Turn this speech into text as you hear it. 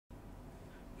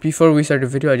Before we start the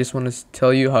video, I just want to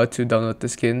tell you how to download the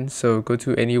skin. So go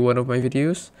to any one of my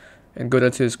videos and go down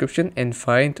to the description and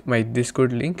find my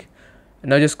Discord link.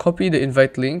 And now just copy the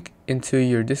invite link into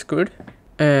your Discord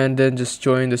and then just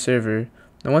join the server.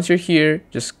 Now once you're here,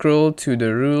 just scroll to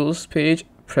the rules page,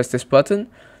 press this button,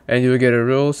 and you will get a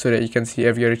rule so that you can see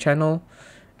every other channel.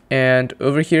 And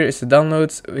over here is the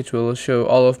downloads, which will show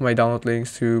all of my download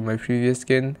links to my previous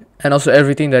skin and also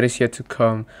everything that is yet to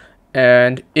come.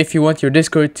 And if you want your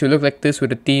Discord to look like this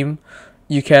with a theme,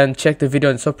 you can check the video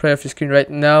on the top right of your screen right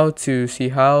now to see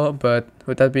how. But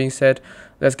with that being said,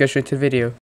 let's get straight to the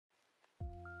video.